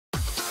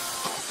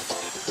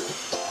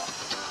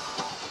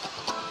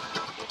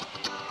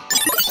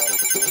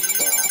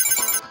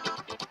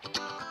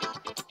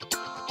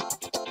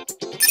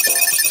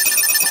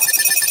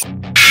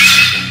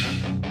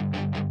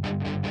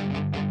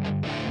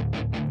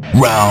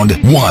Round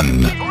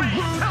 1.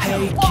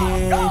 Hey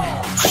kid,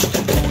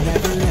 don't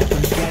ever let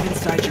them get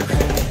inside your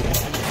head.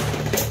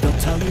 They'll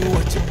tell you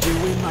what to do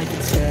in life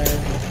instead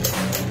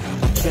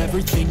of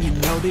everything you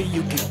know that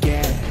you could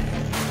get.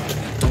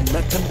 Don't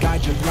let them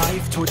guide your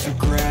life towards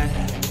regret.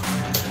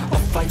 I'll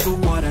fight for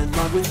what I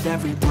love with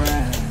every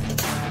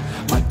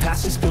breath. My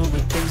past is filled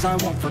with things I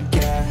won't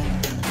forget.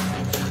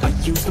 I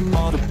use them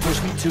all to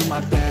push me to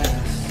my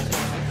best.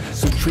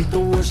 So treat the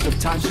worst of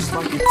times just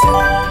like a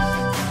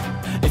test.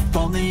 If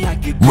only I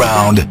could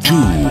Round 2.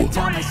 I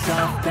tell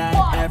myself that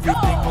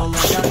everything will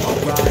end up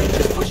alright.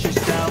 Just push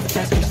yourself,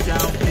 test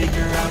yourself,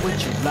 figure out what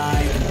you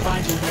like, and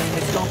find your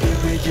limits, don't be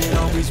rigid,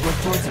 always work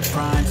towards a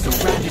prime.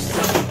 Surround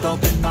yourself with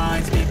open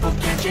minds, people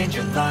can change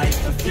your life.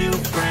 A few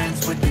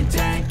friends with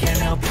intent can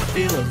help you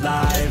feel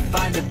alive.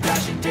 Find a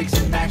passion, take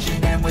some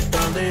action, and with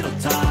a little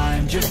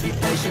time, just be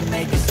patient,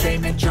 make a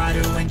statement, try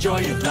to enjoy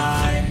your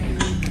life.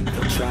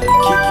 They'll try to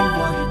kick you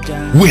while you're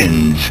down.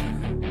 Wins.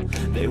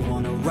 They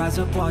wanna rise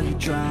up while you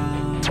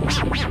drown.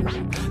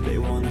 They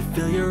wanna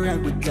fill your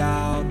head with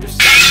doubt. They're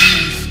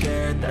silently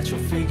scared that you'll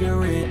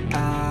figure it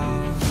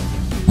out.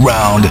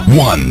 Round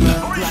 1.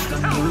 Like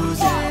I'm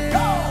losing.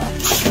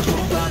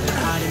 Don't bother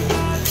hiding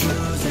my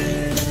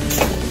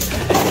bruises.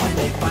 And when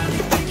they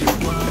finally think you're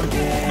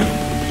wounded,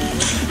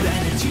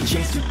 then it's your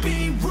chance to be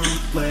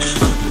ruthless.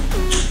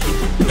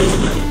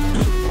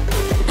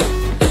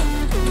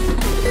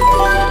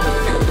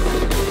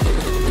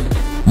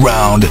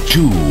 Round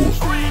 2.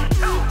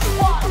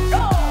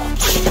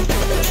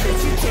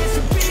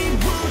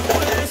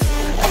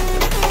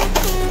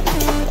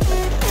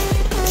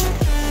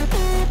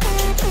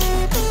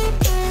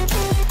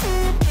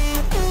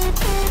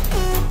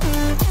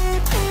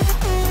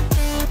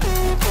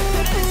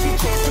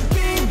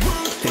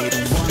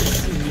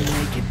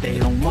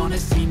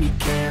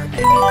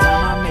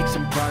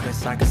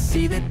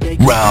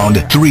 Round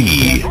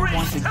 3.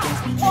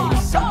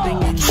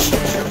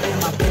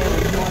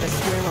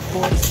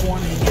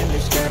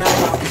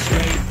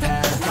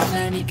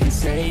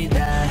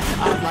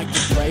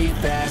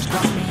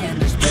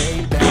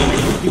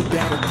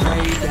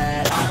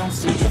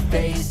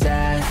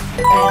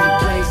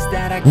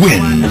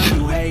 Wins.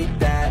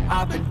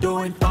 I've been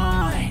doing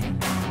fine.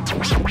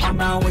 I'm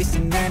not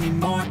wasting any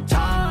more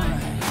time.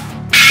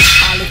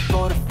 I look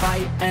for the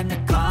fight and the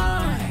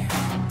climb.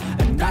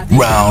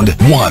 Round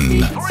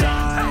 1.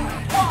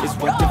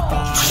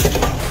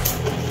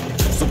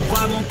 So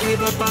I won't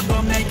give up, I'm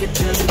gonna make it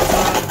to the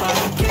top. I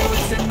don't care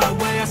what's in my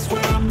way, I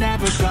swear I'm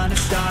never gonna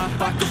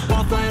stop. I could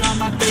fall flat on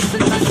my face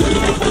and I swear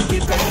I won't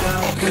get back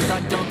up, cause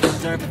I don't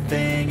deserve a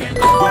thing and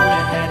the road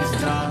ahead is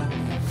tough.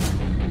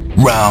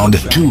 Round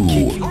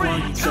 2.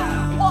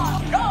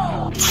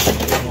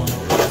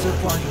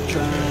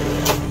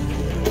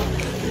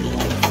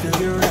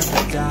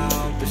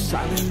 They're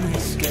silently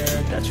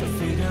scared that you'll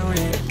figure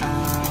it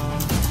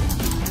out.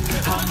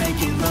 I'll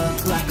make it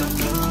look like I'm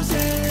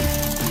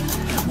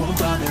losing. Won't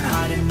bother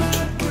hiding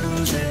my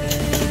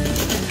bruises.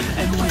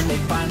 And when they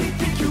finally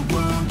think you're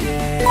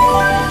wounded,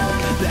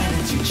 then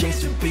it's your chance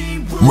to be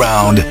ruthless.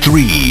 Round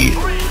 3.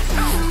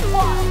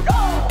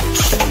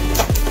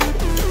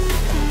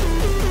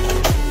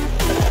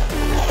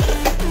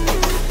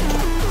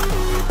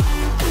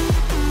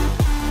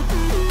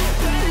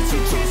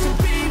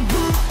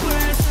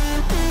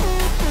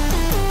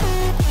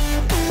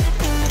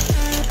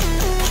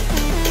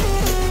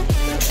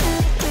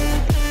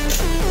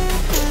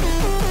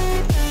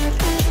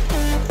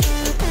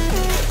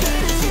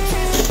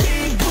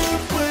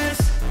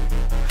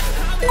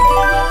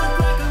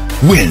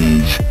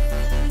 Wins.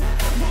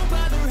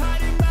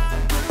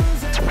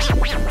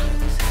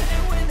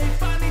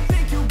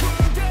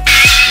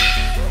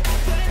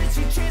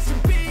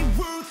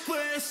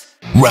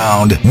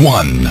 Round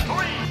 1.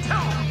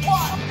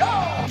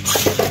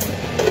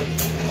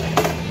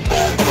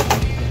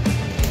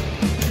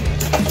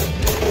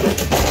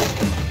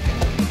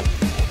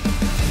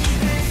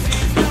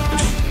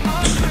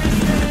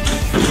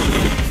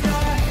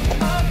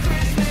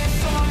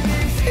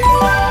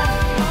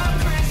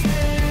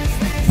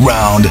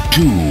 Round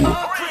 2.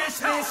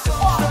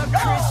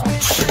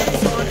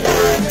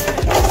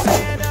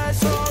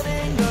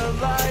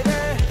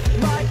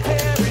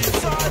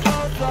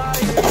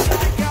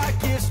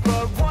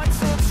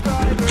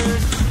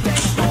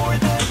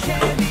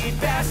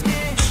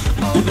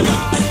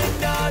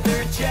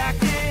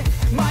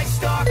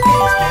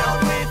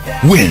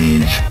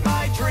 Wins.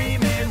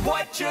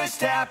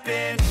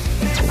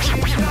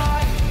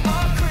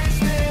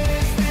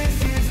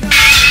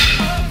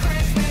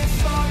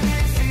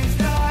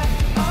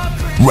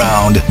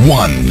 Round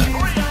 1.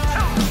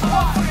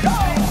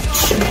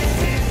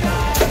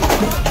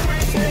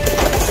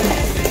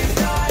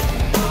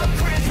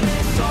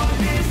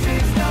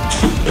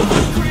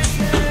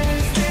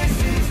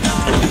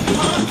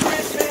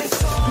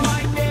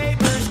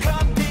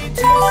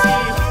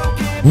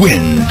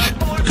 Wins.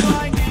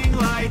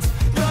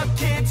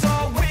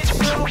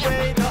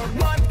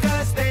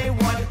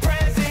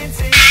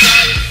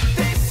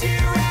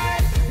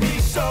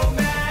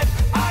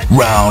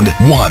 Round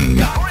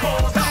 1.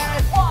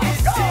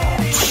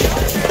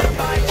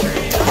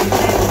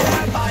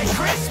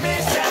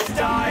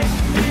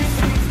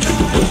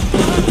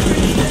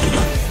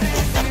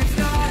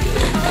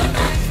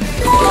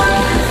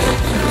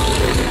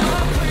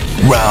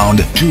 Round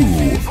 2.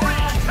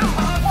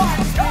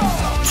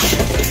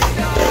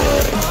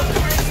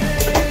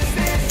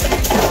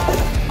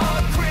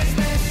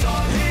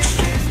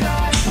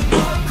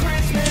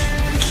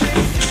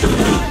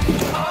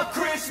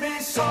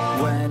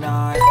 When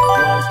I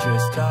was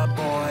just a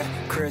boy,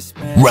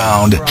 Christmas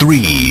Round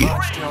 3.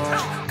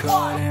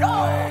 couldn't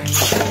wait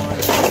for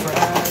the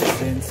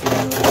presents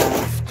till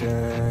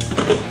after.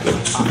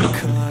 I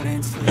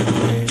couldn't sleep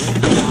late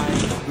at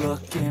night,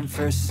 looking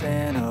for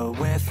Santa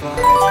with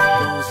lights.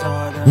 Those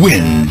are the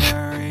Wind.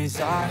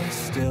 memories I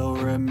still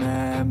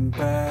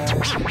remember.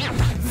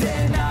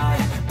 Then I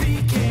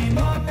became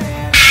a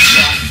man,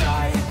 lost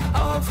sight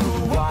of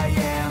who I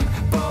am,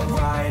 but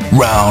right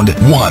Round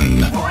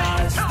 1.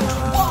 was the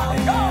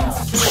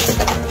answer.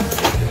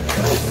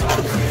 'Cause on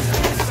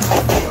Christmas I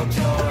feel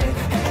joy,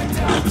 and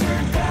I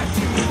turn back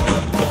to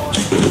a boy.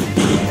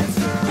 The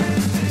answer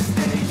is to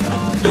stay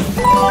young.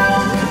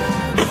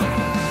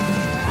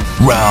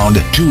 Round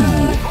 2.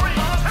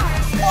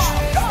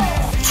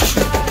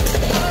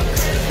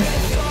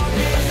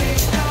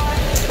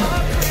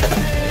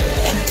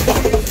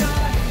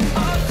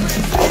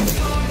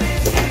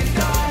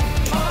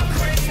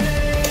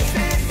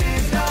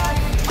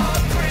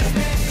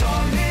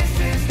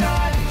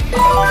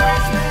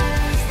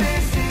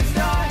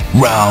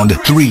 Round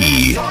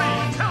 3.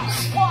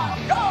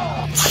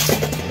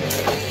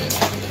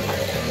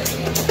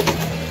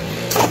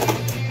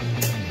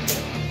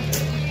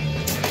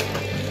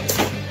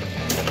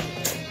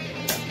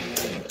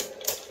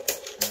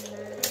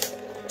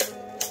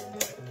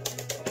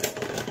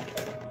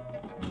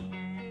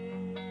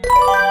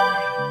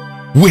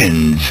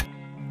 Wins.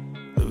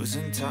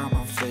 Losing time,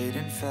 I'm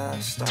fading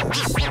fast. I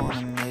just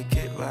wanna make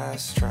it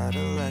last. Try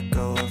to let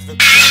go of the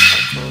past. I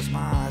close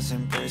my eyes,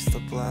 embrace the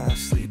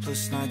blast.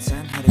 Sleepless nights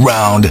and headaches.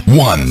 Round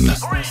 1.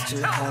 Restlessness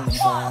to hell and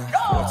back.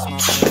 What's my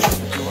place?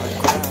 Do I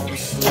grab a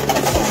sleep?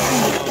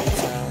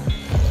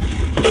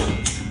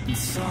 And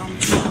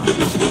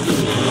sometimes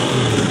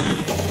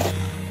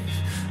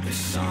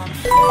there's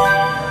something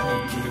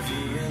that'll give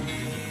you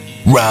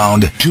relief.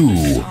 Round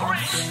 2.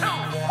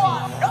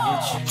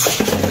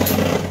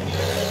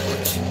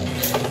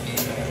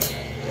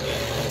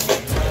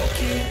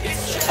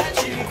 It's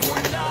tragic,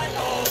 we're not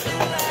all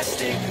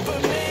elastic,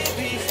 but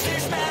maybe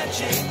there's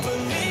magic.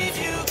 Believe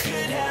you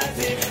could have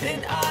it,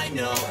 and I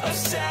know of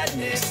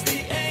sadness, the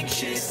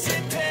anxious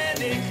and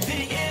panic,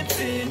 the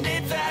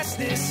infinite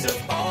vastness of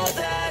all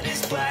that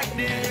is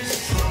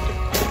blackness.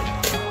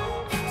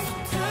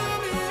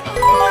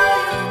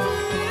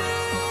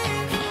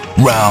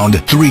 Round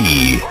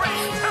 3.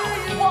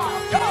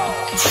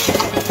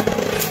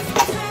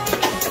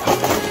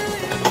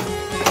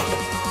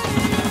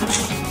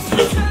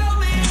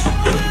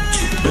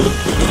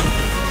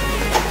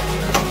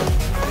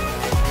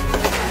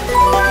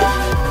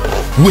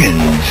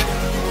 Wins.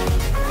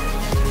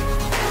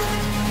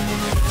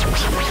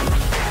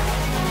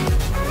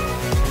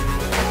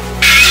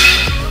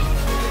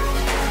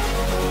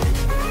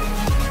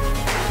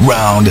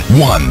 Round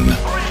 1.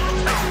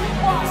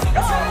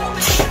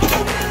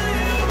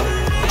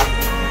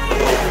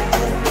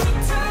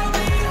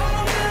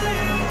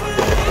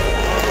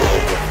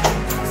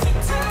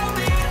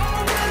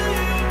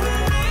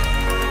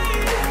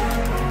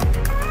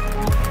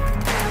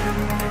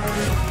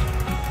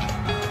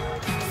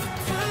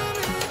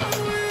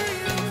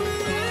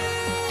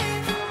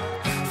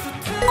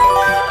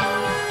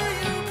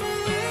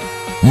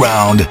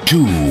 Round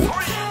 2.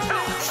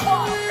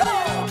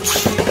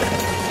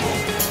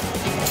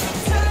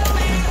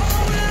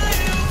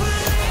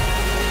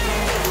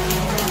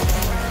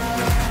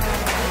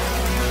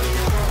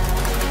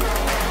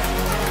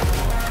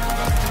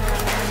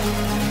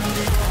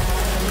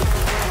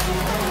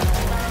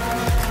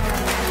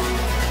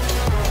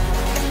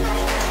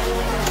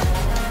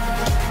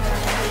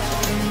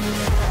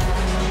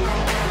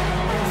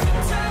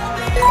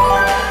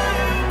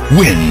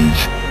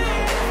 Wins.